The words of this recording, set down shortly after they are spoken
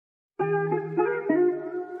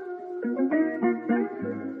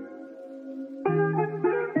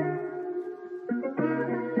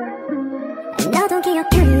너도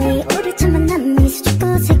기억하니 우리 첫 만남이 수줍고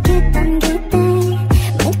어색했던 그때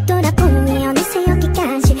못 돌아보니 어느새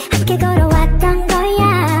여기까지 함께 걸어왔던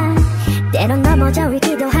거야. 때론 넘어져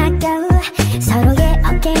울기도 하고 서로의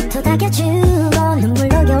어깨에 토닥여주고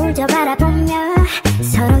눈물로 겨울 저 바라보며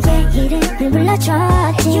서로의 이름을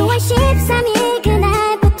불러줬지. 6월 13일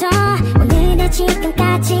그날부터 오늘의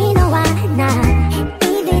지금까지 너와 나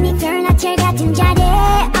Even if you're not here 같은 자리에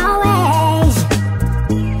always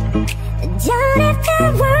Don't have to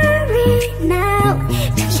worry now.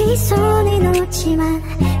 잠시 손을 놓지만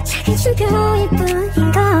작은 충격일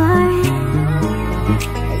뿐인걸.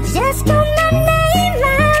 Just call my name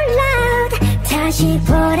out loud. 다시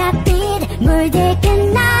보랏빛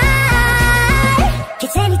물들긴 날.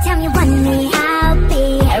 Cause anytime you want me I'll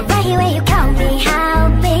be right here where you call me I'll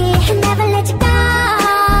be. Never let you go,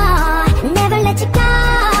 never let you go.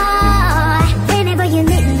 Whenever you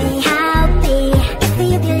need me I'll be. If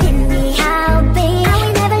you believe me I'll be. I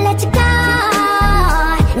will never let you go,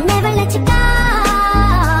 never let you go.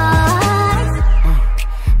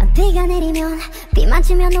 비가 내리면 비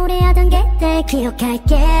맞으면 노래하던 그때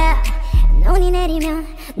기억할게. 눈이 내리면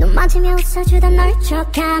눈 맞으며 웃어주던 널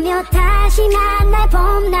촉하며 다시 만날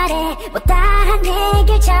봄날에 못다한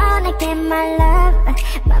얘길 전할게. My love,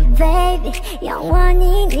 my baby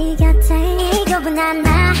영원히 네 곁에. 이거분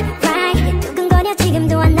하나 right 두근거려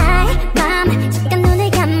지금도 하나의 맘. 잠깐 눈을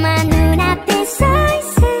감아 눈앞에 서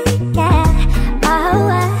있을게. Oh,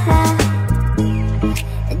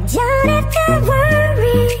 Don't have to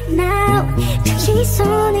worry now. 잠시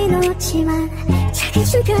손을 놓지만 작은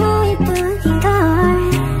충격일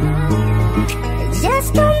뿐인걸.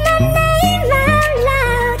 Just call my name out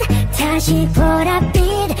loud. 다시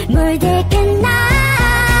보랏빛 물들긴 날.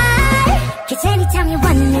 Cause anytime you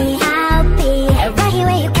want me I'll be right here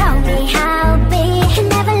where you call me I'll be.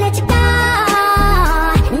 Never let you go,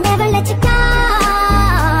 never let you go.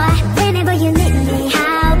 Whenever you need me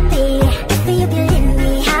I'll be. If you believe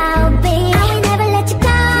me I'll be. I will never let you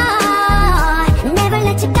go, never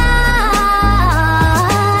let you go.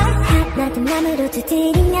 나도 맘으로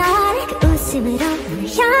두드리면 그 웃음으로 문을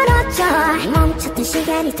열어줘. 멈췄던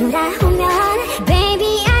시간이 돌아오면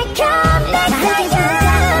Baby I come back for you.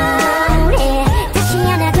 다시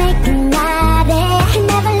하나 될 그날에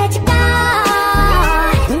Never let you go,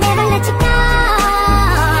 never let you go.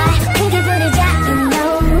 크게 부르자 이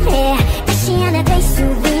노래 다시 하나 될 수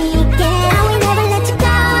있게. I will never let you go,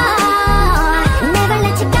 never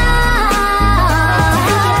let you go.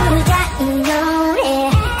 크게 부르자 이 노래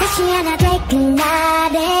다시 하나 될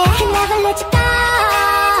그날에 Never let you go,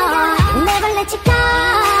 never let you go.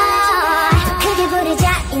 크게 부르자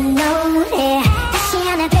이 노래 다시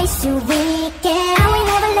하나 될 수 있게.